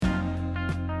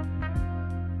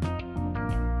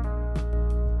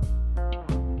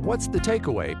What's the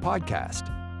Takeaway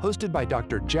podcast, hosted by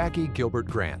Dr. Jackie Gilbert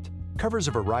Grant, covers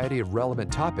a variety of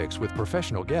relevant topics with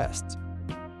professional guests.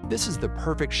 This is the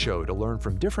perfect show to learn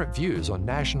from different views on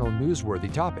national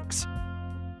newsworthy topics.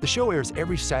 The show airs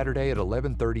every Saturday at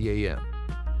 11:30 a.m.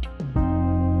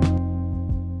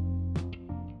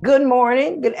 Good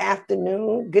morning, good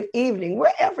afternoon, good evening,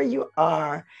 wherever you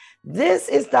are. This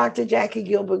is Dr. Jackie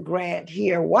Gilbert Grant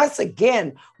here. Once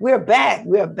again, we're back.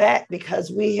 We're back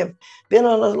because we have been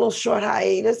on a little short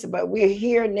hiatus, but we're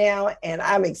here now, and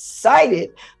I'm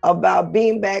excited about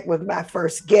being back with my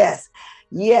first guest.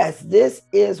 Yes, this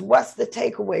is What's the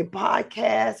Takeaway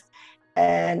podcast,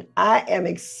 and I am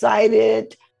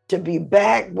excited to be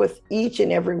back with each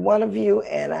and every one of you.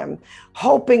 And I'm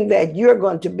hoping that you're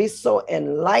going to be so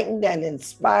enlightened and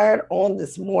inspired on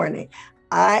this morning.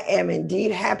 I am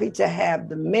indeed happy to have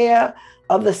the mayor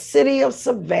of the city of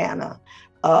Savannah,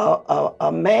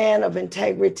 a man of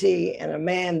integrity and a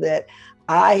man that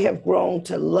I have grown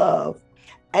to love,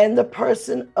 and the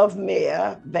person of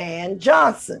Mayor Van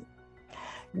Johnson.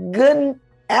 Good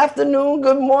afternoon,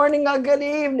 good morning, or good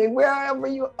evening, wherever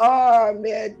you are,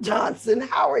 Mayor Johnson.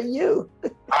 How are you?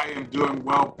 I am doing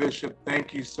well, Bishop.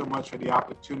 Thank you so much for the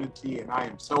opportunity, and I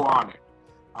am so honored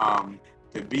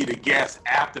to be the guest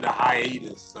after the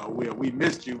hiatus. So we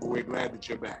missed you, but we're glad that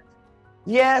you're back.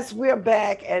 Yes, we're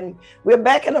back, and we're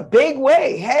back in a big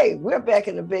way. Hey, we're back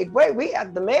in a big way. We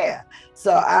have the mayor.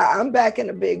 So I'm back in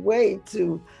a big way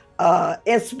to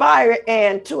inspire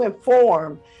and to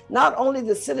inform not only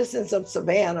the citizens of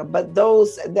Savannah, but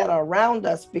those that are around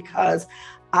us, because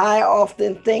I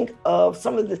often think of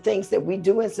some of the things that we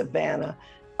do in Savannah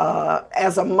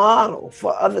as a model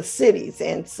for other cities.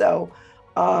 And so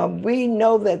we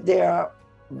know that there are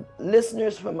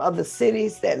listeners from other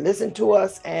cities that listen to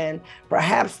us, and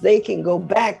perhaps they can go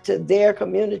back to their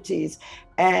communities,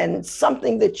 and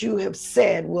something that you have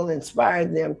said will inspire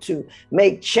them to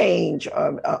make change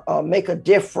or make a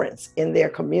difference in their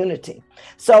community.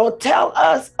 So tell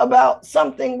us about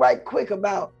something right quick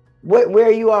about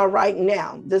where you are right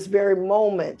now, this very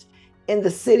moment in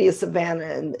the city of Savannah,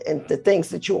 and the things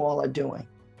that you all are doing.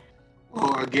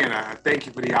 Well, again, I thank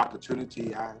you for the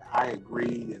opportunity. I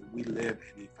agree that we live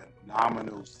in a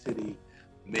phenomenal city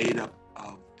made up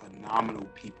of phenomenal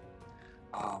people.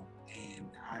 And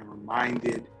I'm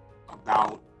reminded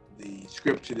about the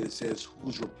scripture that says,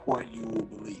 whose report you will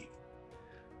believe.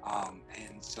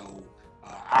 And so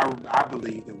I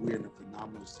believe that we're in a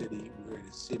phenomenal city. We're in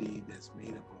a city that's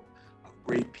made up of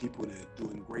great people that are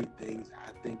doing great things.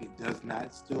 I think it does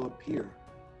not still appear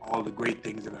all the great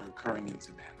things that are occurring in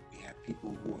Savannah. We have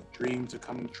people who are dreams are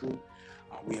coming true.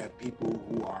 We have people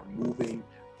who are moving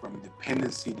from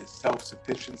dependency to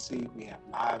self-sufficiency. We have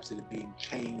lives that are being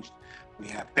changed. We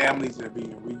have families that are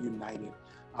being reunited.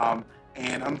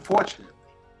 And unfortunately,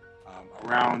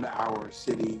 around our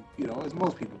city, as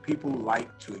most people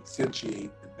like to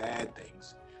accentuate the bad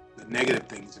things, the negative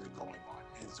things that are going on.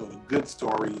 And so the good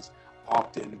stories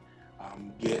often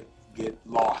get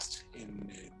lost in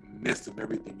the midst of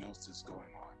everything else that's going on.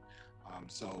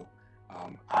 So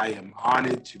I am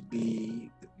honored to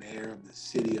be the mayor of the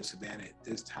city of Savannah at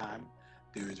this time.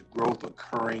 There is growth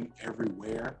occurring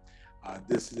everywhere.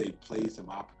 This is a place of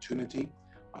opportunity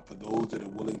for those that are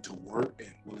willing to work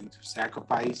and willing to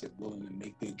sacrifice and willing to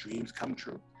make their dreams come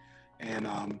true. And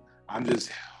I'm just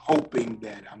hoping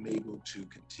that I'm able to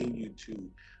continue to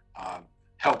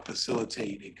help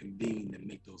facilitate and convene and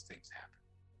make those things happen.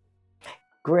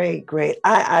 Great.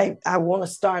 I want to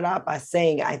start out by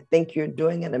saying I think you're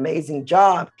doing an amazing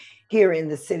job here in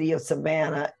the city of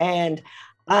Savannah. And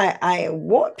I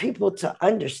want people to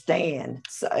understand,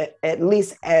 so at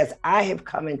least as I have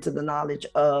come into the knowledge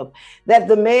of, that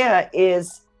the mayor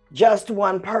is just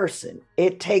one person.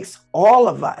 It takes all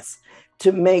of us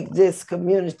to make this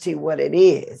community what it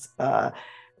is.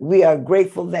 We are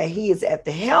grateful that he is at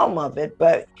the helm of it,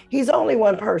 but he's only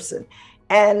one person.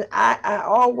 And I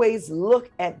always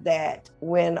look at that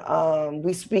when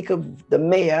we speak of the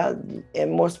mayor,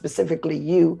 and more specifically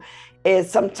you,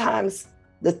 is sometimes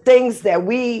the things that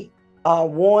we are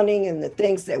wanting and the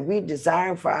things that we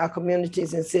desire for our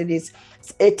communities and cities,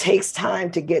 it takes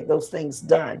time to get those things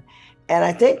done. And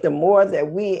I think the more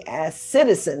that we as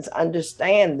citizens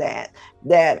understand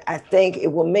that I think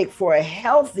it will make for a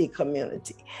healthy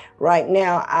community. Right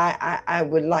now, I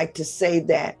would like to say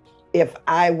that if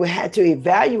I had to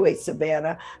evaluate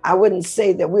Savannah, I wouldn't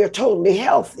say that we're totally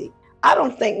healthy. I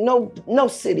don't think no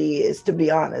city is, to be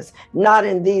honest, not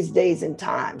in these days and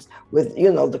times with,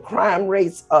 the crime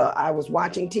rates. I was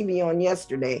watching TV on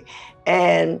yesterday,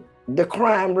 and the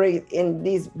crime rate in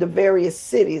the various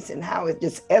cities and how it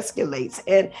just escalates.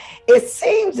 And it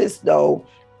seems as though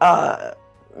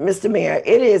Mr. Mayor,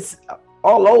 it is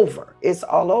all over. It's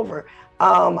all over.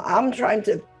 I'm trying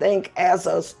to think as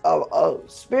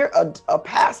a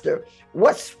pastor,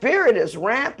 what spirit is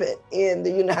rampant in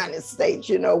the United States?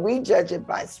 You know, we judge it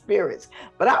by spirits,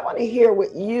 but I want to hear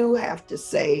what you have to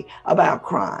say about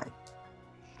crime.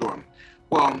 Sure.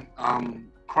 Well,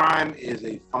 crime is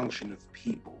a function of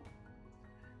people.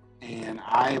 And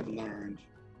I have learned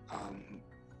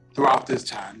throughout this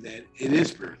time that it is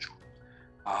spiritual.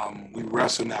 We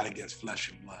wrestle not against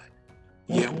flesh and blood,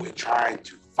 yet we're trying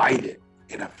to fight it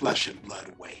in a flesh and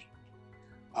blood way.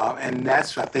 And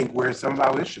that's, I think, where some of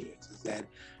our issue is that,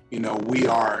 you know,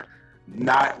 we're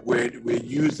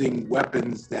using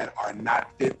weapons that are not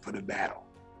fit for the battle.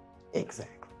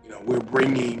 Exactly. You know, we're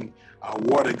bringing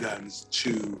water guns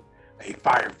to a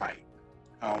firefight.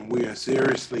 We are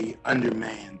seriously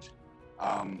undermanned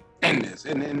in this.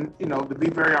 And you know, to be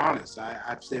very honest,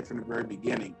 I've said from the very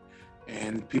beginning,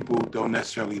 and people don't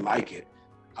necessarily like it,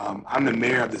 I'm the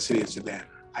mayor of the city of Savannah.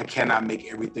 I cannot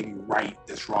make everything right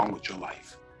that's wrong with your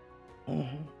life.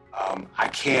 I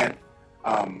can't,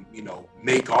 you know,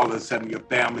 make all of a sudden your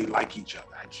family like each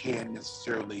other. I can't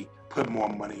necessarily put more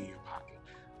money in your pocket.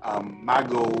 My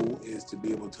goal is to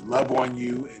be able to love on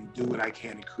you and do what I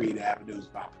can to create avenues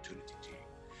of opportunity to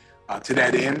you. To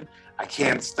that end, I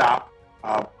can't stop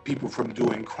people from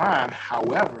doing crime.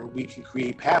 However, we can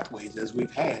create pathways, as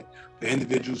we've had, for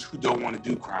individuals who don't want to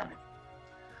do crime anymore.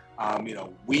 You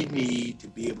know, we need to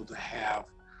be able to have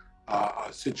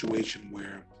a situation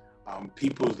where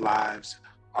people's lives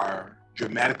are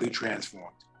dramatically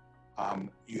transformed.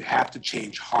 You have to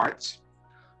change hearts.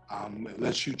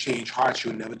 Unless you change hearts,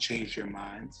 you'll never change your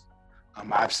minds.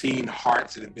 I've seen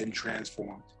hearts that have been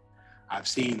transformed. I've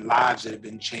seen lives that have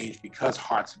been changed because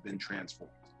hearts have been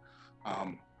transformed.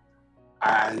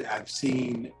 I've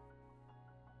seen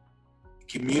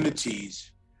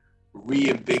communities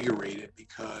reinvigorated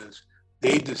because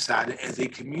they decided as a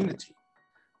community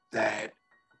that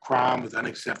crime was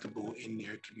unacceptable in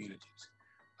their communities.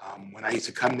 When I used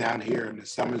to come down here in the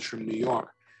summers from New York,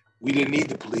 we didn't need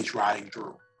the police riding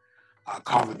through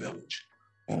Carver Village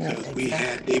because we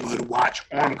had neighborhood watch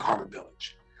on Carver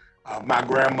Village. My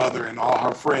grandmother and all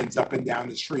her friends up and down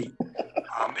the street,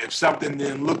 if something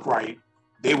didn't look right,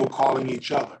 they were calling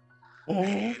each other.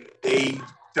 And they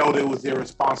felt it was their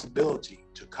responsibility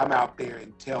to come out there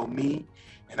and tell me,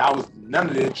 and I was none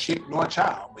of their chick nor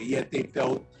child, but yet they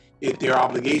felt it their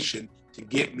obligation to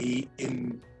get me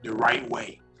in the right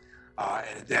way. And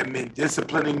if that meant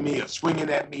disciplining me or swinging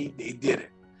at me, they did it.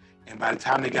 And by the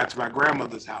time they got to my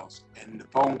grandmother's house and the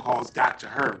phone calls got to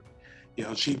her, you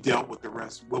know, she dealt with the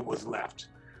rest, what was left.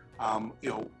 You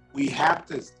know, we have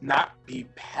to not be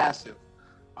passive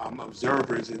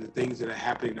observers in the things that are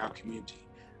happening in our community.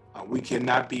 We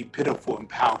cannot be pitiful and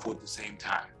powerful at the same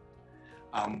time.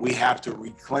 We have to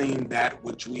reclaim that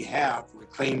which we have,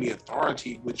 reclaim the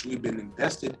authority which we've been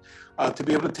invested to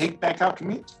be able to take back our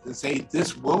community and say,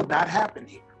 this will not happen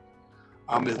here.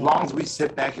 As long as we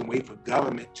sit back and wait for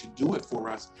government to do it for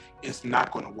us, it's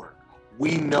not going to work.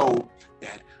 We know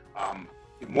that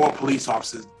more police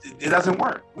officers, it doesn't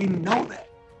work. We know that.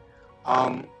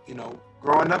 You know,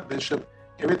 growing up, Bishop,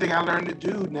 everything I learned to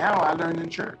do now, I learned in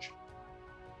church.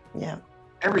 Yeah.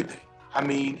 Everything. I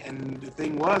mean, and the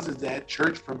thing is that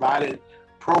church provided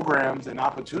programs and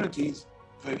opportunities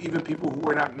for even people who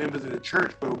were not members of the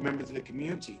church, but were members of the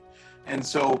community. And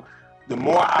so the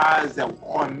more eyes that were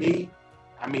on me,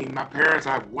 I mean, my parents,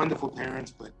 I have wonderful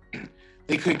parents, but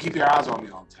they couldn't keep their eyes on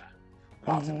me all the time.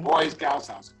 I was in Boy Scouts,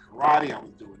 I was in karate, I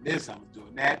was doing this, I was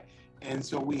doing that. And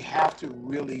so we have to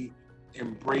really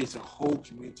embrace a whole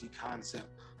community concept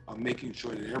of making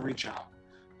sure that every child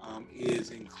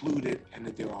is included and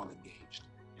that they're all engaged.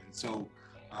 And so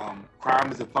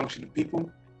crime is a function of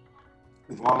people.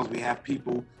 As long as we have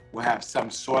people, we'll have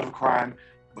some sort of crime,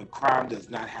 but crime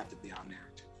does not have to be our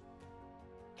narrative.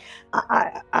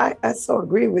 I so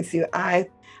agree with you. I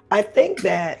think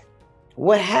that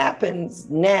what happens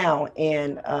now,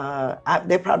 and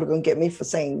they're probably going to get me for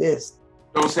saying this.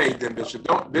 Don't say it then, Bishop.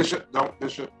 Don't,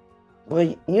 Bishop.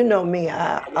 Well, you know me,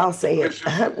 I'll say it.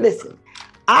 Listen,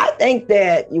 I think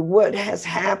that what has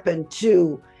happened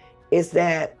too is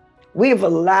that we've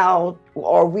allowed,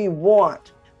 or we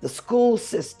want, the school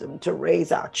system to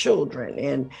raise our children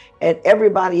and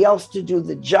everybody else to do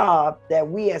the job that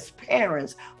we as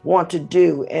parents want to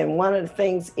do. And one of the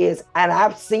things is, and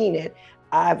I've seen it,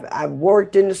 I've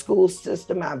worked in the school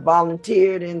system, I've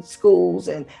volunteered in schools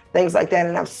and things like that,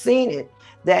 and I've seen it,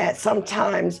 that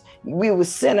sometimes we would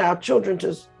send our children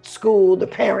to school, the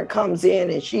parent comes in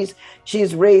and she's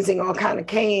raising all kind of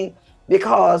Cain,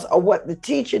 because of what the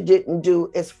teacher didn't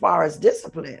do as far as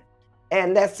discipline.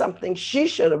 And that's something she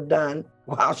should have done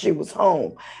while she was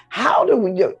home. How do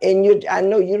we do? And I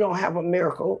know you don't have a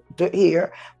miracle to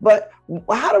hear, but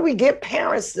how do we get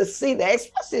parents to see that,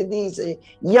 especially these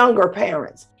younger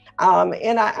parents?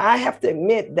 And I have to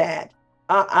admit that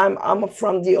I'm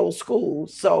from the old school,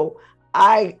 so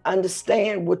I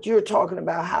understand what you're talking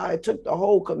about, how it took the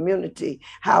whole community,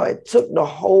 how it took the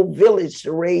whole village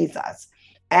to raise us.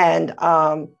 And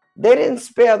they didn't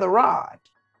spare the rod.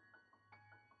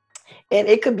 And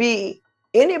it could be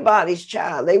anybody's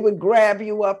child. They would grab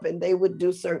you up and they would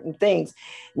do certain things.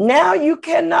 Now you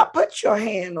cannot put your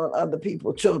hand on other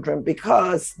people's children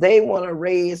because they want to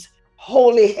raise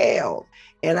holy hell.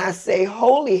 And I say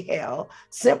holy hell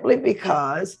simply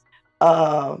because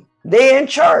they're in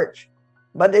church,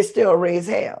 but they still raise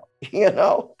hell, you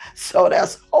know? So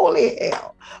that's holy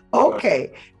hell.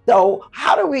 Okay, so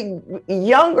how do we,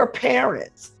 younger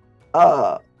parents,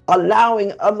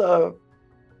 allowing other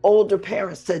older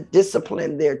parents to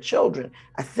discipline their children?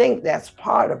 I think that's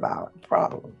part of our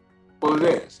problem. Well,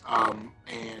 it is.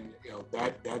 And you know,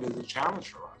 that is a challenge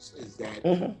for us, is that,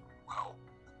 well,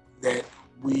 that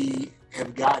we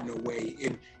have gotten away.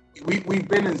 And we've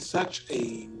been in such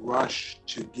a rush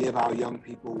to give our young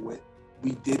people what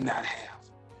we did not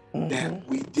have, that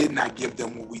we did not give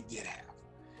them what we did have.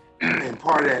 And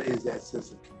part of that is that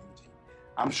sense of community.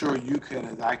 I'm sure you can,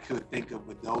 as I could, think of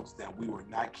adults that we were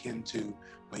not kin to,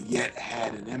 but yet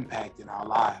had an impact in our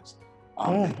lives,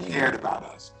 that cared about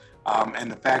us.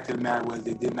 And the fact of the matter was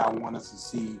they did not want us to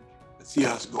see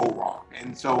us go wrong.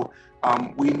 And so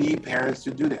we need parents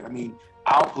to do that. I mean,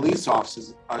 our police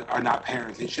officers are not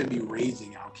parents. They shouldn't be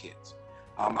raising our kids.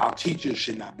 Our teachers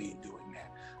should not be doing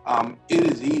that. It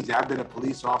is easy. I've been a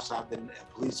police officer. I've been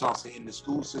a police officer in the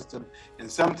school system.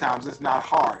 And sometimes it's not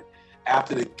hard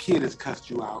after the kid has cussed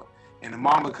you out and the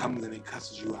mama comes in and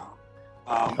cusses you out.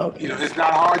 You know, it's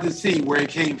not hard to see where it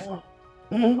came from.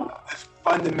 It's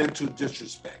fundamental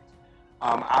disrespect.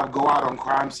 I go out on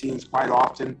crime scenes quite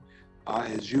often,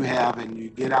 as you have, and you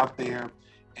get out there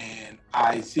and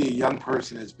I see a young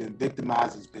person that's been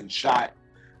victimized, has been shot,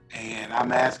 and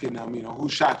I'm asking them, you know, who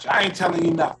shot you? I ain't telling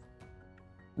you nothing.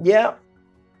 Yeah.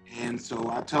 And so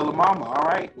I tell the mama, all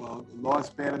right, well, the Lord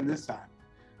spared him this time.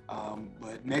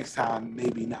 But next time,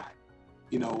 maybe not.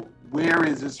 You know, where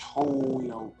is this whole,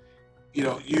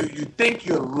 you think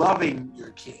you're loving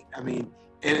your kid. I mean,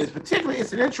 and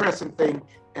it's an interesting thing,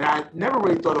 and I never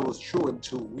really thought it was true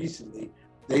until recently.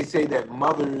 They say that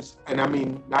mothers, and I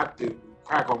mean, not to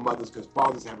crack on mothers because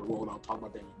fathers have a role, I'll talk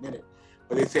about that in a minute,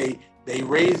 but they say they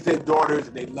raise their daughters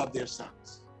and they love their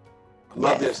sons.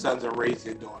 Love their sons and raise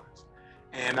their daughters.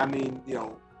 And I mean, you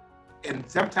know, and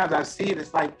sometimes I see it,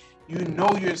 it's like, you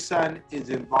know your son is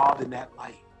involved in that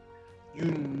life. You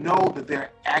know that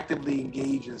they're actively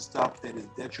engaged in stuff that is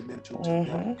detrimental to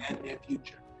them and their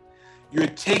future. You're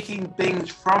taking things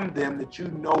from them that you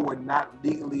know were not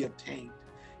legally obtained,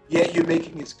 yet you're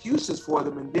making excuses for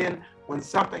them. And then when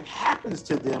something happens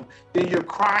to them, then you're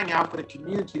crying out for the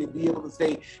community to be able to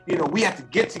say, you know, we have to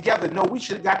get together. No, we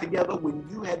should have got together when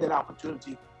you had that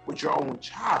opportunity with your own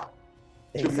child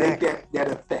to make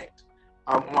that effect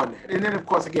on that. And then, of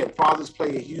course, again, fathers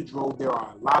play a huge role. There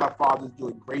are a lot of fathers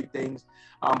doing great things,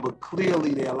 but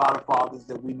clearly there are a lot of fathers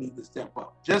that we need to step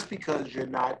up. Just because you're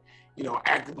not, you know,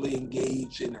 actively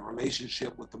engaged in a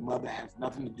relationship with the mother has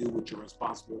nothing to do with your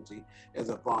responsibility as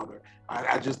a father.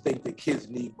 I just think that kids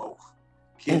need both.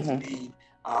 Kids need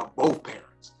both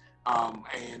parents.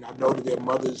 And I know that there are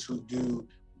mothers who do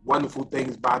wonderful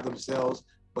things by themselves,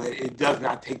 but it does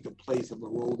not take the place of the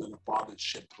role that a father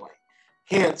should play.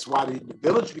 Hence why the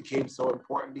village became so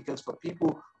important, because for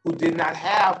people who did not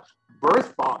have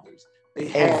birth fathers, they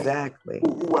had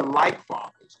who were like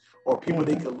fathers, or people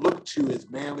they could look to as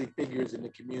manly figures in the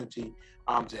community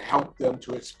to help them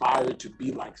to aspire to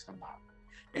be like somebody.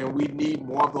 And we need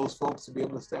more of those folks to be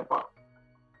able to step up.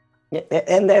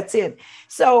 And that's it.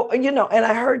 So, you know, and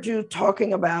I heard you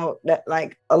talking about that,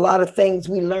 like a lot of things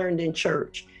we learned in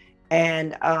church.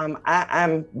 And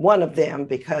I'm one of them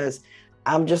because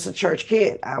I'm just a church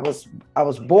kid. I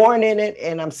was born in it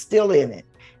and I'm still in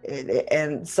it.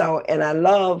 And so, and I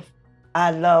love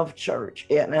church,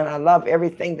 and I love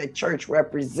everything that church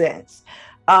represents.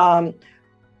 Do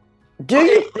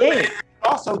you think?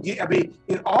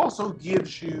 It also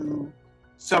gives you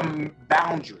some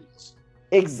boundaries.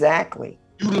 Exactly.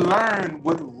 You learn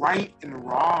what right and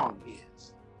wrong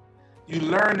is. You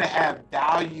learn to have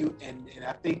value, and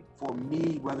I think for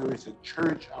me, whether it's a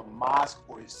church, a mosque,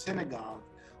 or a synagogue,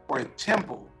 or a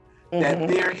temple, that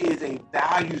there is a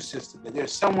value system, that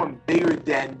there's someone bigger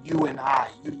than you and I.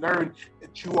 You learn that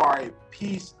that you are a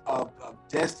piece of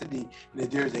destiny, and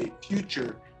that there's a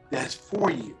future that's for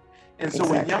you. And so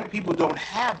when young people don't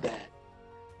have that,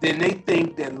 then they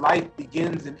think that life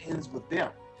begins and ends with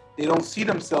them. They don't see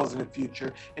themselves in the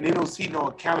future, and they don't see no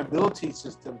accountability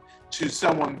system to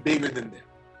someone bigger than them.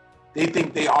 They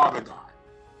think they are the God.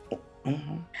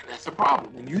 And that's a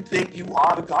problem. When you think you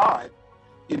are the God,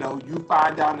 you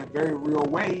find out in a very real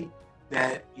way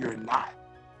that you're not.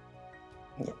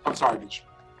 I'm sorry, Bishop.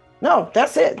 No,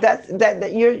 that's it.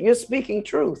 That you're speaking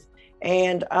truth.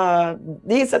 And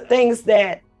these are things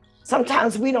that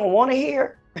sometimes we don't want to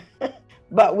hear,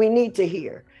 but we need to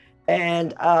hear.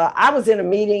 And I was in a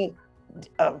meeting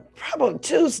probably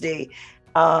Tuesday.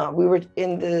 We were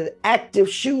in the active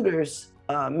shooters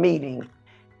meeting,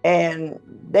 and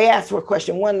they asked for a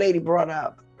question. One lady brought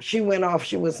up, she went off,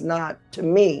 she was not to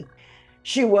me.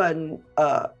 She wasn't,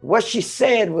 what she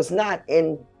said was not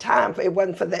in time, it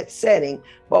wasn't for that setting,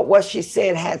 but what she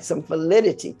said had some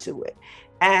validity to it.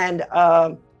 And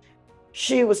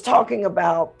she was talking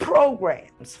about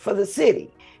programs for the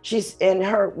city.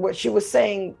 What she was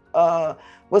saying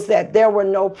was that there were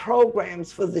no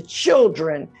programs for the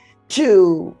children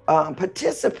to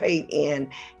participate in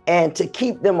and to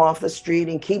keep them off the street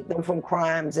and keep them from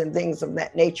crimes and things of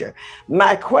that nature.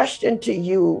 My question to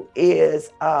you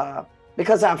is,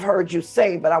 because I've heard you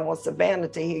say, but I want Savannah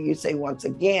to hear you say once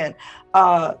again,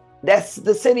 that's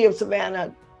the city of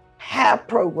Savannah have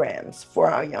programs for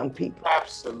our young people.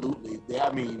 Absolutely.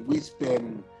 We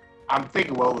spend, I'm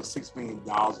thinking well over $6 million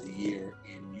a year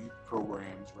in youth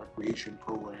programs, recreation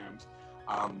programs.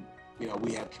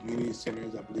 We have community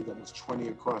centers, I believe almost 20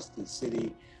 across the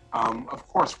city. Of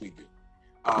course we do.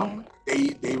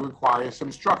 They require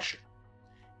some structure.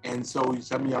 And so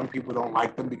some young people don't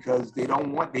like them because they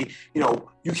don't want,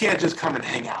 you can't just come and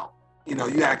hang out. You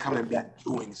got to come and be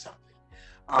doing something.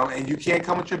 And you can't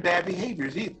come with your bad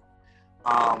behaviors either.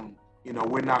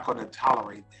 We're not going to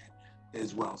tolerate that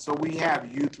as well. So we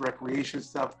have youth recreation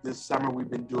stuff. This summer we've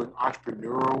been doing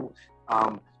entrepreneurial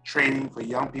training for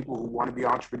young people who want to be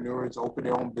entrepreneurs, open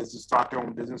their own business, start their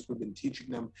own business. We've been teaching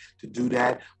them to do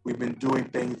that. We've been doing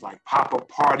things like pop-up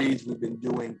parties. We've been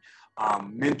doing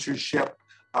mentorship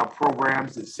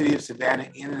programs. The city of Savannah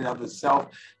in and of itself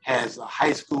has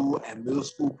high school and middle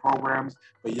school programs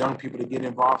for young people to get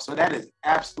involved. So that is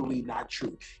absolutely not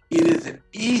true. It is an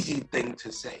easy thing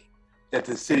to say that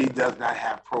the city does not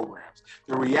have programs.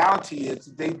 The reality is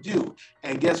they do.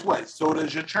 And guess what? So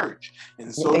does your church.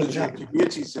 And so does your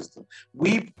community system.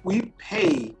 We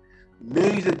pay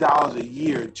millions of dollars a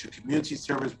year to community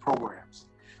service programs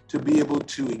to be able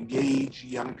to engage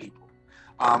young people.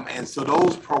 And so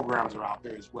those programs are out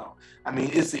there as well.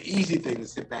 It's the easy thing to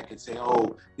sit back and say,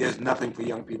 oh, there's nothing for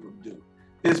young people to do.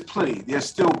 There's plenty. There's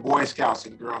still Boy Scouts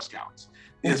and Girl Scouts.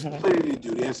 There's plenty to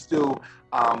do. There's still,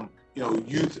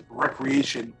 youth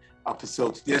recreation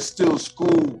facilities. There's still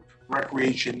school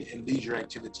recreation and leisure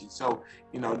activities. So,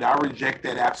 I reject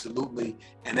that absolutely.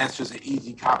 And that's just an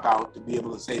easy cop-out to be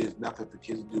able to say there's nothing for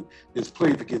kids to do. There's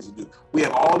plenty for kids to do. We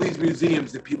have all these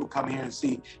museums that people come here and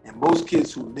see, and most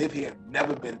kids who live here have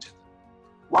never been to them.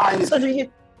 Why is that?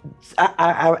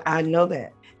 I know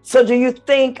that. So do you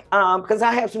think, because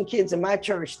I have some kids in my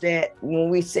church that when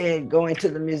we said going to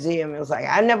the museum, it was like,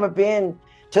 I've never been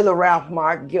to the Ralph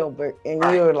Mark Gilbert. And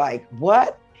you're like,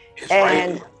 what?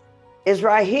 It's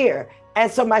right here. And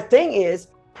so my thing is,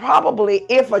 probably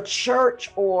if a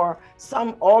church or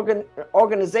some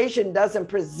organization doesn't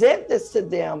present this to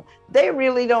them, they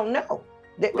really don't know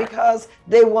because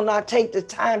they will not take the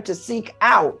time to seek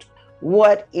out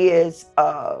what is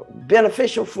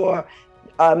beneficial for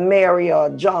Mary or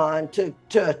John to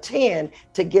attend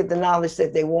to get the knowledge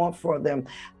that they want for them.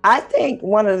 I think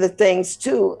one of the things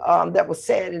too that was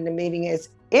said in the meeting is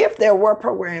if there were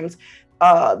programs,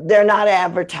 they're not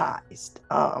advertised.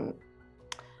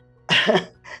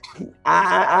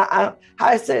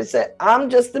 I said, I'm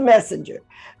just the messenger.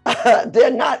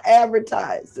 They're not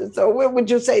advertised. And so what would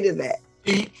you say to that?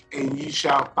 Seek and ye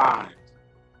shall find.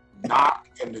 Knock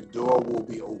and the door will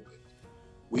be opened.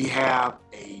 We have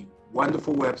a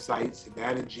wonderful website,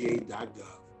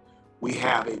 savannahga.gov. We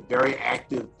have a very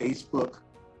active Facebook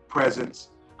presence.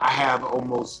 I have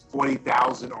almost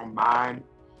 40,000 on mine.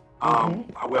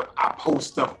 I post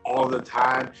stuff all the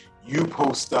time. You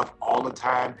post stuff all the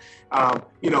time.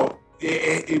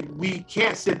 We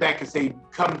can't sit back and say,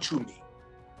 come to me.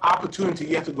 Opportunity,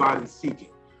 you have to go out and seek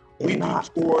it. We do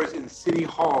tours in City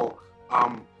Hall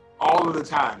all of the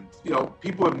time.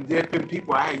 There's been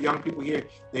people, I had young people here,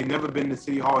 they've never been to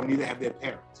City Hall, and neither have their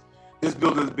parents. This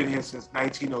building has been here since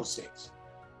 1906.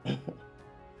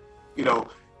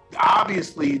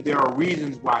 obviously there are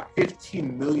reasons why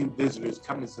 15 million visitors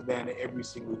come to Savannah every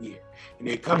single year. And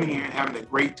they're coming here and having a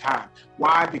great time.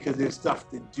 Why? Because there's stuff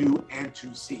to do and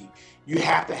to see. You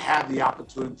have to have the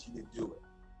opportunity to do it.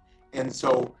 And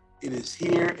so it is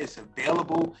here, it's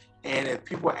available. And if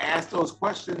people ask those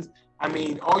questions, I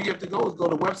mean, all you have to go is go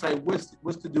to the website,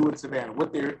 what's to do in Savannah?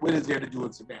 What is there to do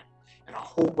in Savannah? And a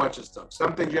whole bunch of stuff.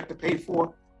 Some things you have to pay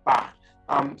for,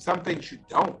 fine. Some things you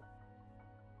don't.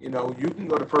 You know, you can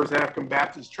go to First African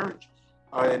Baptist Church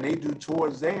and they do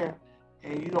tours there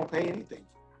and you don't pay anything.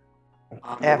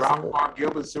 The Ralph Clark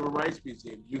Gilbert Civil Rights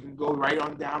Museum. You can go right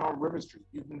on down on River Street.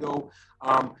 You can go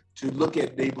to look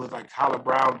at neighborhoods like Collar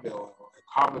Brownville or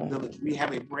Carver Village. We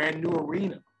have a brand new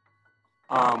arena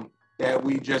that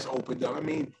we just opened up. I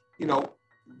mean, you know,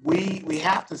 we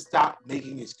have to stop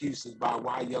making excuses about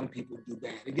why young people do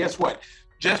bad. And guess what?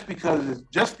 Just because, and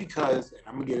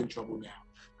I'm gonna get in trouble now,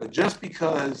 but just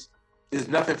because there's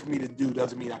nothing for me to do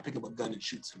doesn't mean I pick up a gun and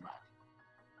shoot somebody.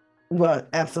 Well,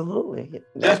 absolutely.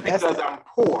 Just because I'm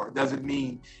poor doesn't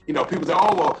mean, you know, people say,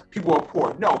 oh, well, people are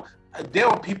poor. No, there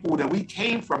are people that we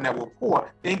came from that were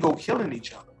poor, they go killing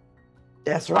each other.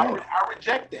 That's right. I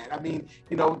reject that. I mean,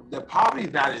 you know, the poverty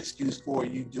is not an excuse for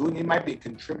you doing it. It might be a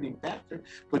contributing factor,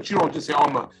 but you don't just say, oh,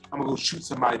 I'm gonna go shoot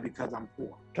somebody because I'm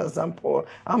poor. Because I'm poor.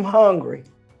 I'm hungry.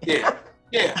 Yeah.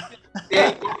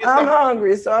 I'm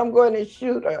hungry, so I'm going to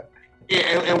shoot her.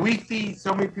 Yeah, and we feed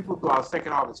so many people through our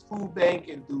Second Harvest Food Bank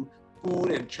and through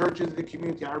food and churches in the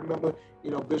community. I remember,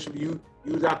 you know, Bishop, you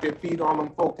was out there feeding all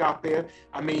them folk out there.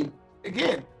 I mean,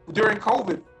 again, during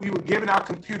COVID, we were giving out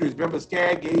computers. Remember,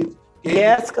 SCAD gave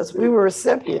yes, because we were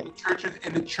recipients.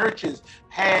 The churches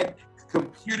had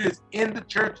computers in the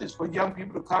churches for young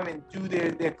people to come and do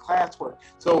their classwork.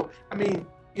 So, I mean,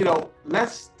 you know,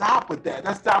 let's stop with that.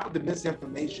 Let's stop with the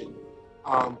misinformation.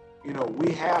 You know,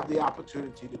 we have the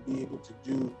opportunity to be able to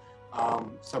do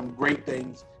some great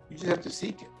things. You just have to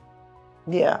seek it.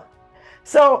 Yeah.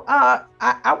 So I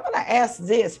want to ask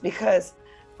this because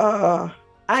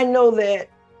I know that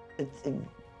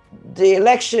the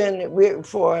election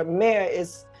for mayor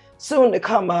is soon to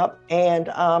come up, and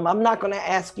I'm not going to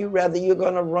ask you whether you're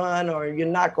going to run or you're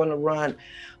not going to run.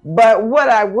 But what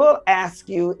I will ask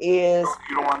you is,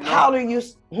 you don't want to know? How do you?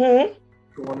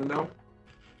 You want to know?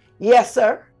 Yes,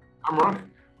 sir. I'm running.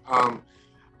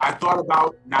 I thought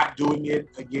about not doing it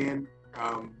again.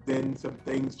 Then some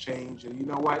things changed, and you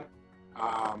know what?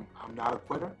 I'm not a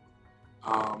quitter,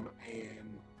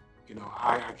 and you know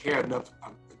I care enough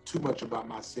too much about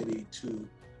my city to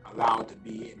allow it to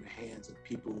be in the hands of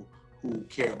people who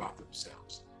care about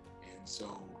themselves. And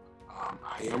so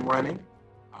I am running.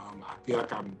 I feel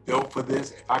like I'm built for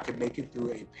this. If I can make it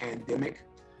through a pandemic,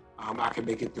 I can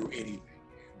make it through anything.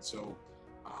 And so,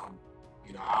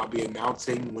 you know, I'll be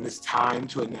announcing when it's time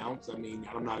to announce. I mean,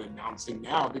 I'm not announcing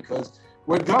now because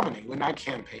we're governing, we're not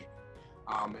campaigning.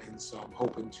 And so I'm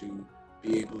hoping to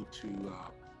be able to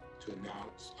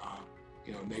announce,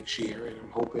 you know, next year. And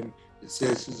I'm hoping the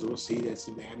citizens will see that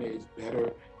Savannah is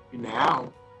better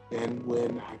now than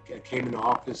when I came into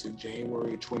office in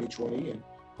January 2020. And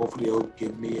hopefully they'll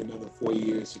give me another 4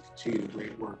 years to continue the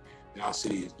great work that our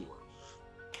city is doing.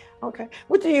 Okay.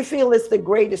 What do you feel is the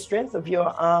greatest strength of your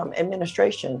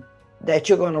administration that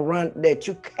you're going to run, that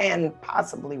you can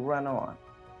possibly run on?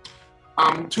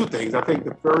 Two things. I think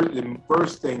the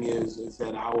first thing is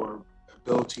that our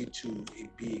ability to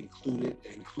be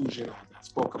inclusion. I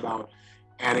spoke about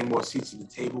adding more seats to the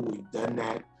table. We've done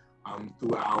that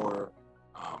through our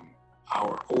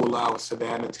OLA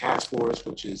Savannah Task Force,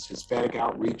 which is Hispanic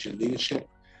Outreach and Leadership.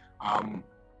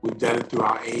 We've done it through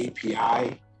our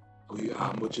AAPI,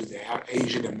 which is the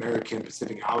Asian American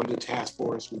Pacific Islander Task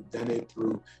Force. We've done it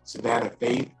through Savannah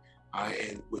Faith,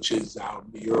 which is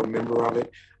you're a member of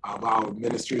it, of our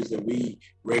ministers that we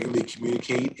regularly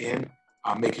communicate in,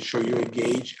 making sure you're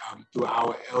engaged through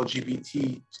our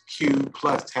LGBTQ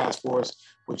plus task force,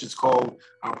 which is called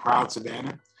Proud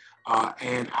Savannah,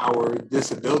 and our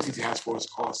disability task force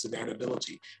called Savannah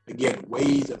Ability. Again,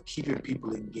 ways of keeping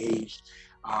people engaged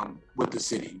with the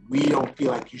city. We don't feel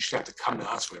like you should have to come to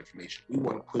us for information. We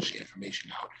want to push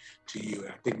information out to you, and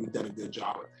I think we've done a good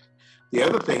job of that. The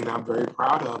other thing that I'm very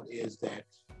proud of is that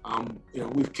you know,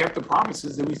 we've kept the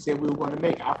promises that we said we were going to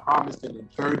make. I promised in the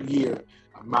third year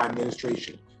of my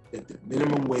administration that the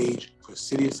minimum wage for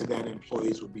City of Savannah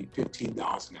employees would be $15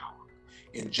 an hour.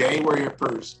 In January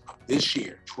 1st of this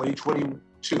year,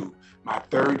 2022, my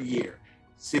third year,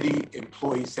 city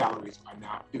employee salaries are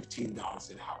now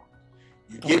 $15 an hour.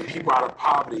 You get people out of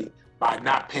poverty by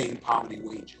not paying poverty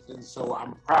wages. And so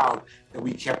I'm proud that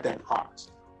we kept that promise.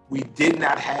 We did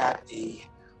not have a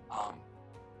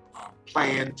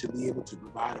plan to be able to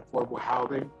provide affordable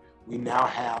housing. We now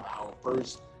have our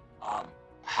first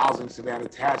Housing Savannah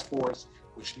Task Force,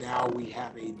 which now we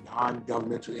have a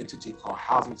non-governmental entity called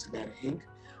Housing Savannah, Inc.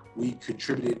 We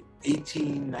contributed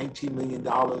 $19 million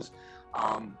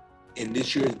in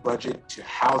this year's budget to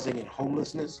housing and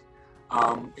homelessness,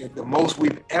 the most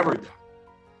we've ever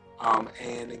done.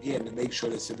 And again, to make sure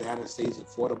that Savannah stays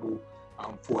affordable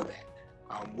for that.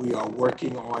 We are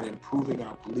working on improving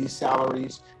our police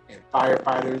salaries and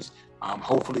firefighters,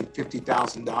 hopefully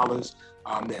 $50,000,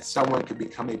 that someone could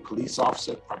become a police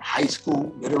officer from high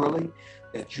school, literally,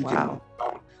 that you can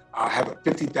have a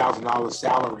 $50,000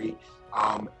 salary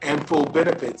and full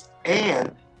benefits,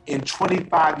 and in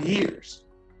 25 years.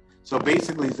 So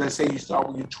basically, let's say you start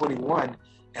when you're 21,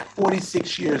 at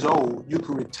 46 years old, you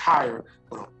can retire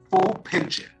with a full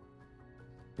pension,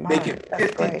 making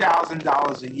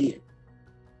 $50,000 a year.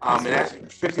 And that's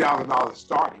 $50,000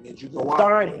 starting as you go up.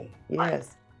 Starting, yes. Right?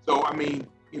 So, I mean,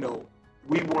 you know,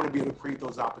 we want to be able to create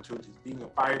those opportunities. Being a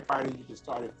firefighter, you can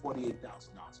start at $48,000 a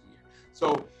year.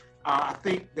 So I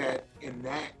think that in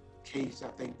that case, I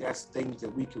think that's things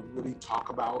that we can really talk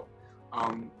about,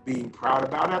 being proud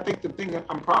about. And I think the thing that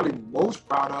I'm probably most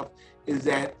proud of is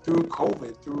that through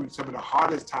COVID, through some of the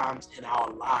hardest times in our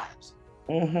lives,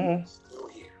 we're still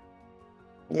here.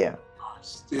 Yeah. We are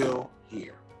still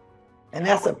here. And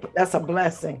that's a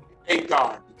blessing. Thank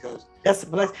God, because that's a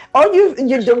blessing. Oh,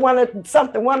 you do one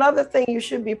other thing you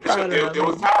should be proud of. There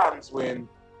were times when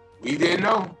we didn't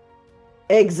know.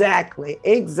 Exactly.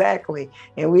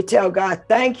 And we tell God,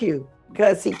 thank you,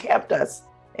 because he kept us.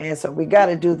 And so we got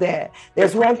to do that.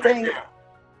 There's one thing. You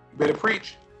better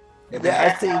preach.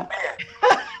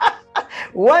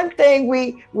 One thing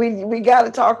we got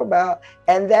to talk about,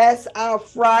 and that's our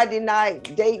Friday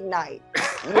night date night.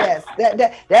 Yes,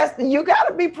 that's you got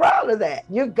to be proud of that.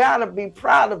 You got to be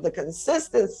proud of the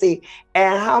consistency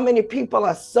and how many people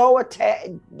are so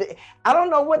attached. I don't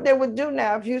know what they would do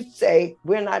now if you say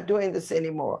we're not doing this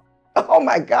anymore. Oh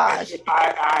my gosh!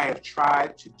 I have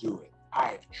tried to do it. I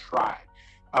have tried.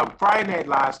 Friday Night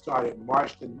Live started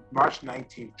March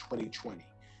 19th, 2020,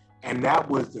 and that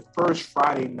was the first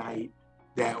Friday night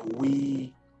that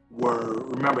we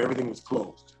remember, everything was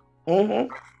closed. Everything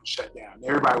was shut down.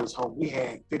 Everybody was home. We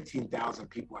had 15,000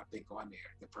 people, I think, on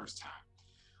there the first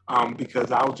time,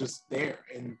 because I was just there.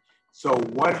 And so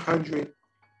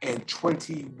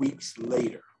 120 weeks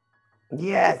later,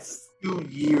 yes, 2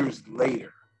 years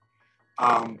later,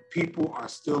 people are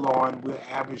still on. We'll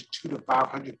average 200 to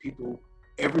 500 people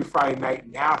every Friday night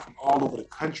now from all over the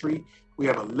country. We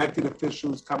have elected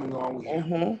officials coming on. We have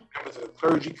members of the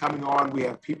clergy coming on. We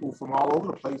have people from all over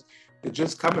the place that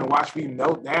just come and watch me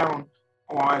melt down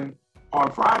on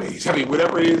Fridays. I mean,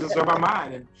 whatever it is that's on my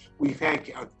mind. And we've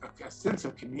had a sense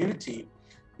of community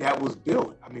that was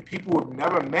built. I mean, people have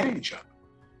never met each other,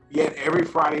 yet every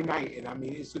Friday night. And I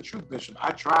mean, it's the truth, Bishop. I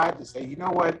tried to say, you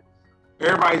know what?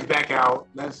 Everybody's back out.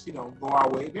 Let's, go our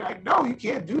way. They're like, no, you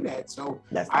can't do that. So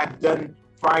I've done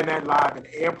Friday Night Live in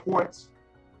airports.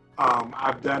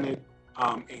 I've done it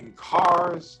in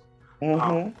cars.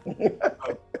 3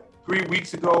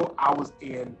 weeks ago, I was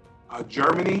in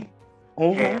Germany,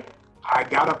 and I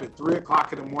got up at 3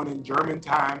 o'clock in the morning German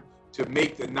time to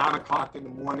make the 9 o'clock in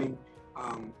the morning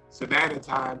Savannah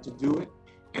time to do it,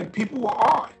 and people were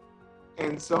on.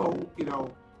 And so,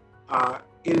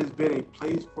 it has been a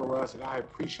place for us, and I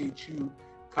appreciate you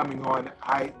coming on.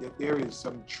 That there is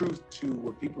some truth to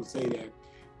what people say, that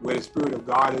where the Spirit of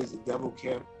God is, the devil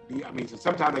can't be. I mean, so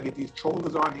sometimes I get these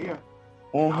trollers on here.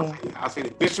 I'll say the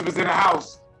bishop is in the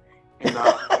house. And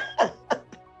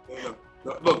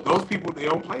look, those people, they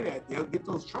don't play that. They'll get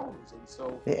those trollers. And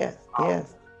so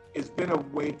it's been a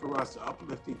way for us to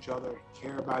uplift each other,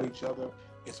 care about each other.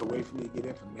 It's a way for me to get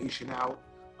information out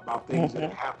about things that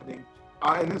are happening.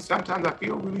 And then sometimes I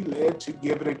feel really led to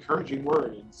give an encouraging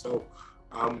word. And so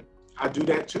I do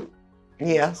that too.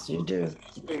 Yes, you do.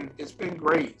 It's been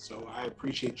great. So I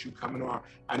appreciate you coming on.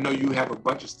 I know you have a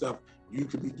bunch of stuff you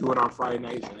could be doing on Friday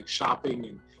nights, like shopping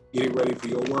and getting ready for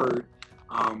your word.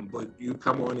 But you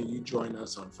come on and you join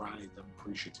us on Fridays. I'm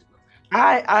appreciative of that.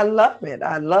 I love it.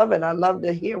 I love it. I love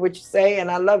to hear what you say,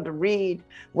 and I love to read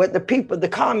what the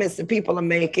comments that people are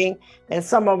making. And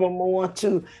some of them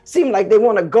seem like they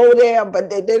want to go there, but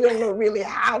they don't know really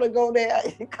how to go there,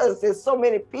 because there's so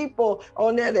many people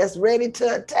on there that's ready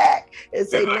to attack and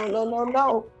say,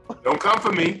 no. Don't come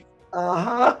for me.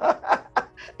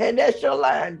 And that's your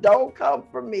line. Don't come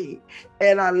for me.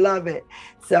 And I love it.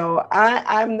 So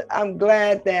I'm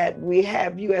glad that we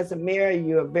have you as a mayor.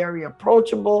 You're very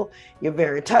approachable. You're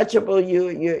very touchable.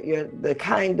 You're the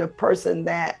kind of person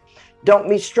that don't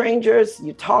meet strangers.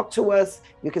 You talk to us.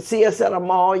 You can see us at a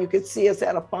mall. You can see us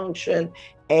at a function.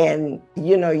 And,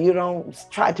 you know, you don't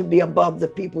try to be above the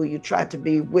people. You try to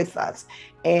be with us.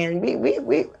 And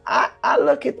I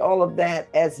look at all of that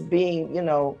as being, you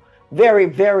know, very,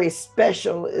 very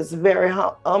special. It's very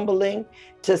humbling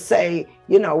to say,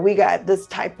 you know, we got this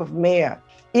type of mayor,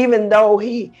 even though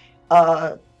he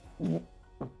got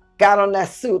on that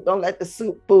suit. Don't let the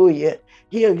suit fool you.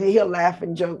 He'll laugh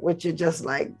and joke with you just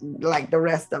like the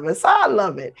rest of us. So I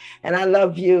love it, and I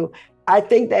love you. I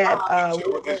think that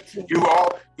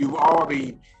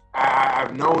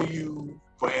I've known you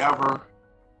forever,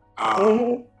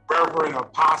 Reverend,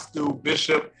 Apostle,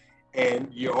 Bishop, and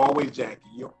you're always Jackie.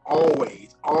 You're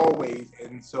always,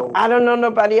 and so I don't know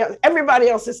nobody else. Everybody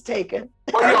else is taken.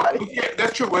 Well, yeah,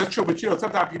 that's true. Well, that's true. But you know,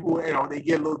 sometimes people, you know, they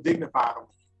get a little dignified on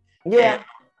you. Yeah. And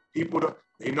people,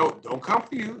 don't come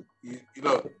for you. You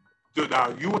look,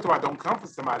 you want to don't come for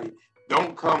somebody.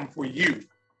 Don't come for you.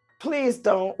 Please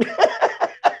don't.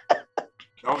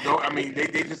 Don't. I mean, they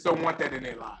just don't want that in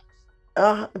their lives.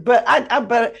 But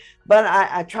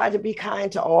I try to be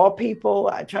kind to all people.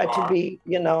 I try to be,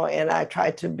 you know, and I try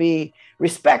to be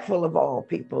respectful of all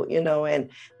people, you know, and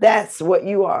that's what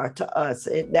you are to us.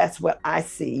 That's what I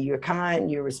see. You're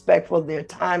kind, you're respectful. There are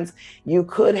times you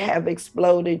could have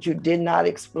exploded. You did not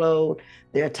explode.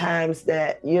 There are times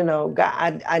that, you know,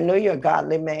 God, I know you're a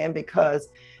godly man because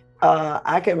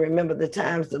I can remember the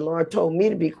times the Lord told me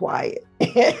to be quiet.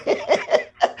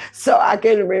 So I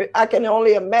can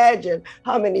only imagine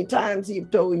how many times He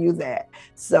told you that.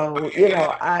 So, you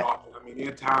know, I mean, there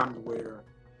are times where,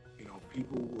 you know,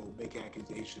 people will make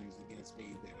accusations against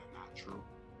me that are not true.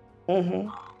 Mm-hmm.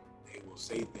 They will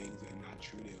say things that are not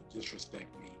true. They'll disrespect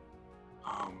me.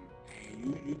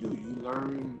 And you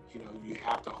learn, you know, you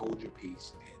have to hold your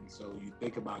peace. And so you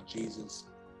think about Jesus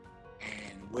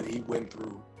and what He went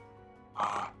through,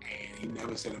 and He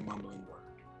never said a mumbling word.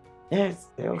 Yes,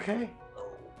 okay.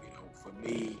 For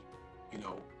me, you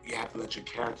know, you have to let your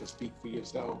character speak for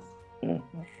yourself.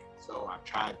 Mm-hmm. So I've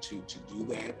tried to do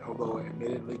that, although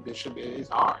admittedly, Bishop, it is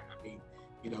hard. I mean,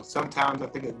 you know, sometimes I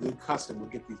think a good cussing will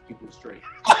get these people straight.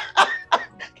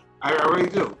 I really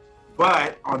do.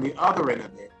 But on the other end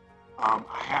of it, I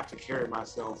have to carry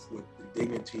myself with the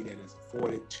dignity that is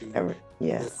afforded to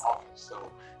this office.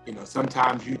 So, you know,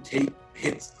 sometimes you take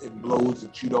hits and blows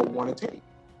that you don't want to take.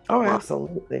 Oh,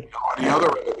 absolutely. On the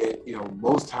other end of it, you know,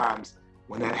 most times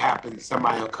when that happens,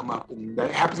 somebody will come up, and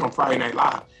that happens on Friday Night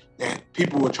Live, that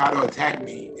people will try to attack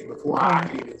me, and before I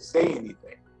can even say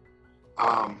anything,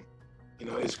 you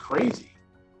know, it's crazy.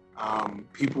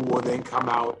 People will then come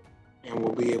out and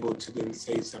will be able to then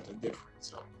say something different.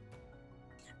 So.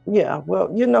 Yeah, well,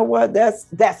 you know what?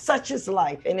 That's such is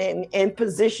life, and in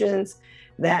positions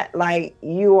that like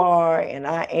you are and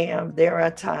I am, there are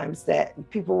times that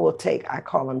people will take, I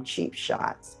call them cheap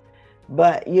shots.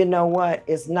 But you know what?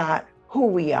 It's not who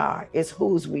we are, it's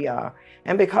whose we are.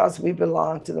 And because we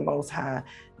belong to the Most High,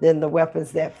 then the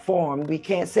weapons that form, we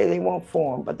can't say they won't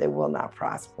form, but they will not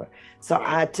prosper. So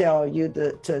I tell you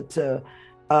to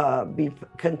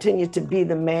continue to be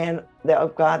the man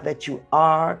of God that you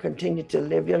are. Continue to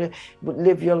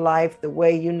live your life the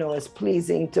way you know is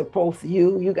pleasing to both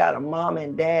you. You got a mom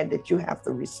and dad that you have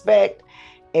to respect,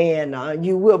 and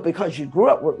you will, because you grew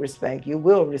up with respect. You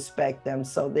will respect them.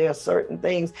 So there are certain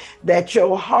things that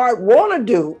your heart want to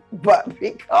do, but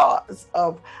because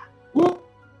of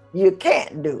you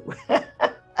can't do.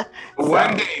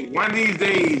 One of these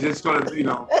days, it's gonna, you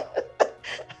know.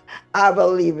 I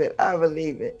believe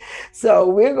it. So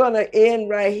we're going to end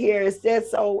right here.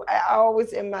 So I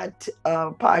always end my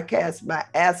podcast by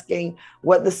asking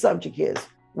what the subject is.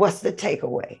 What's the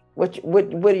takeaway? What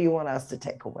do you want us to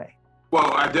take away?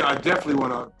 Well, I definitely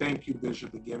want to thank you,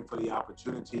 Bishop, again for the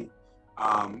opportunity,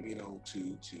 you know,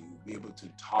 to be able to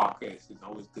talk. It's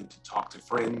always good to talk to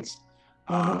friends,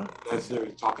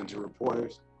 necessarily talking to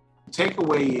reporters. The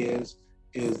takeaway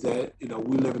is that, you know,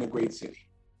 we live in a great city.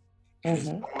 And it's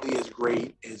only as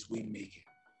great as we make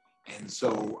it. And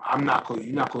so you're not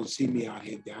going to see me out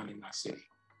here down in my city.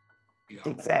 You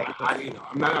know, exactly.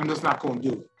 I'm just not going to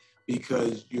do it,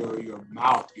 because your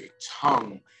mouth, your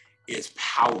tongue is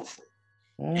powerful.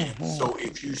 And so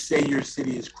if you say your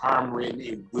city is crime ridden,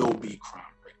 it will be crime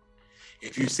ridden.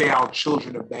 If you say our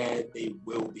children are bad, they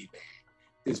will be bad.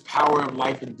 There's power of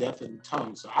life and death in the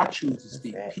tongue. So I choose to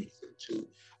speak peace into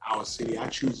our city. I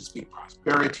choose to speak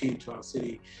prosperity to our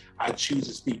city. I choose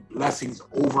to speak blessings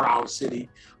over our city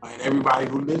and everybody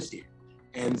who lives here.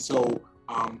 And so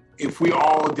if we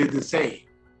all did the same,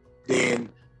 then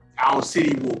our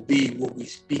city will be what we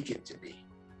speak it to be.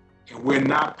 And we're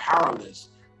not powerless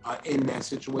in that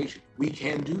situation. We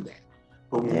can do that.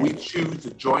 But when we choose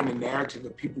to join the narrative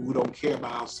of people who don't care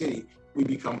about our city, we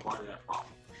become part of that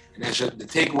problem. And that's just, the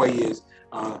takeaway is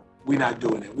we're not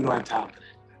doing it. We don't have time for that.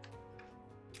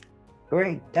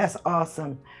 Great. That's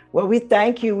awesome. Well, we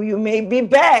thank you. You may be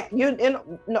back.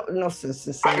 No,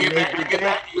 sister. You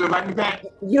invite me back.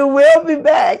 You will be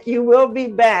back. You will be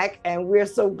back. And we're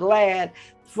so glad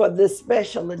for this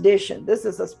special edition. This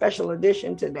is a special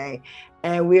edition today.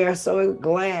 And we are so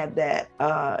glad that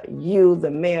you,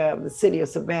 the mayor of the city of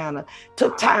Savannah,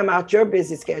 took time out your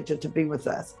busy schedule to be with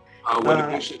us.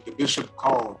 The bishop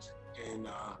called. And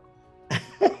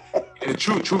the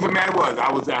truth of the matter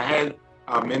was, I had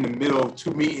in the middle of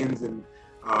 2 meetings, and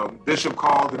Bishop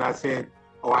called, and I said,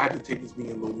 I had to take this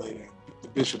meeting a little later. The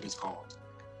bishop is called.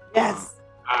 Yes.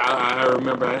 I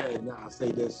remember, and I'll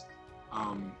say this,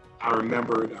 I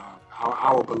remembered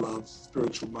our beloved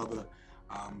spiritual mother,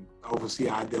 Overseer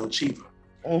Idell Cheever.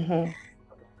 Mm-hmm.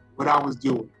 What I was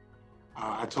doing,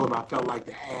 I told him I felt like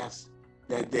the ass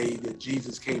that day that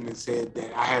Jesus came and said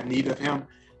that I have need of him.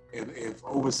 If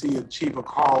Overseer Cheever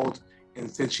called and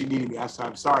said she needed me, I said,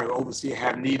 I'm sorry, Overseer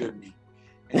have need of me.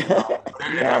 And,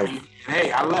 Yes.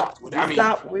 hey, I left.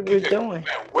 Stop what we were doing.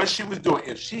 What she was doing,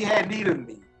 if she had need of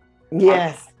me,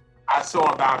 Yes. I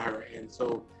saw about her. And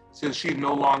so since she's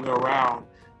no longer around,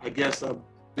 I guess a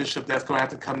bishop, that's going to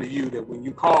have to come to you, that when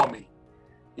you call me,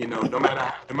 no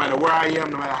matter where I am,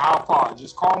 no matter how far,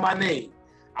 just call my name.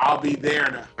 I'll be there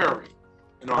in a hurry.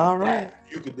 All right.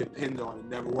 You can depend on it.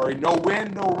 Never worry. No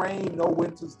wind, no rain, no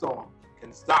winter storm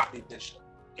can stop me, Bishop.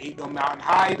 Ain't no mountain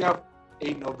high enough,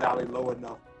 ain't no valley low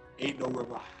enough, ain't no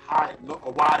river high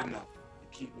or wide enough to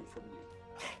keep me from you.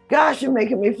 Gosh, you're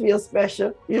making me feel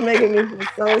special. You're making me feel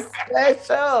so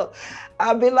special.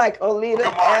 I'll be like Oleta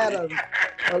Adams.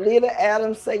 Oleta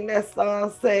Adams sang that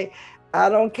song, say, I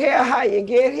don't care how you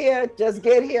get here, just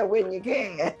get here when you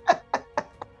can.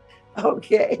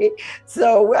 Okay,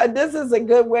 so this is a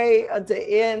good way to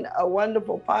end a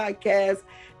wonderful podcast.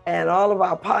 And all of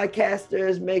our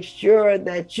podcasters, make sure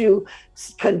that you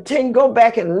go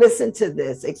back and listen to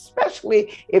this,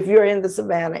 especially if you're in the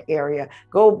Savannah area.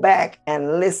 Go back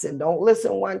and listen. Don't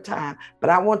listen one time, but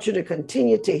I want you to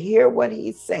continue to hear what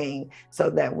he's saying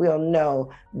so that we'll know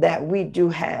that we do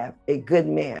have a good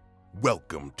man.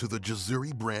 Welcome to the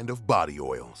Jazuri brand of body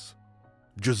oils.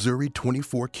 Jazuri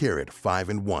 24 karat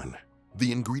 5-in-1.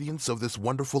 The ingredients of this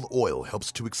wonderful oil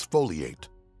helps to exfoliate,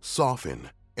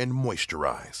 soften, and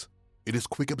moisturize. It is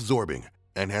quick absorbing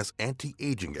and has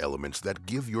anti-aging elements that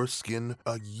give your skin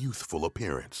a youthful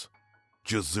appearance.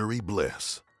 Jazuri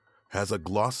Bliss has a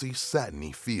glossy,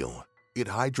 satiny feel. It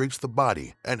hydrates the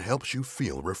body and helps you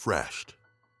feel refreshed.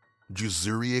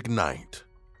 Jazuri Ignite.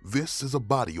 This is a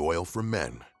body oil for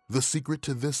men. The secret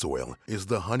to this oil is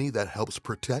the honey that helps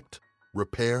protect,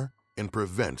 repair, and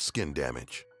prevent skin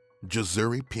damage.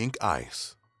 Jazuri Pink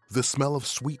Ice. The smell of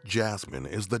sweet jasmine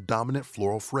is the dominant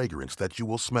floral fragrance that you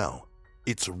will smell.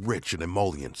 It's rich in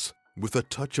emollients, with a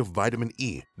touch of vitamin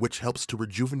E, which helps to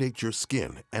rejuvenate your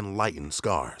skin and lighten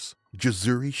scars.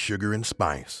 Jazuri Sugar and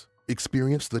Spice.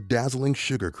 Experience the dazzling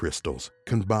sugar crystals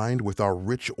combined with our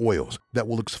rich oils that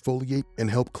will exfoliate and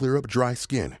help clear up dry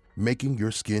skin, making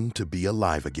your skin to be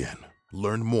alive again.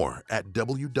 Learn more at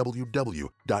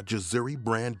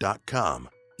www.jazuribrand.com.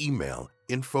 Email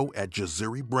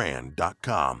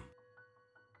info@jazuribrand.com.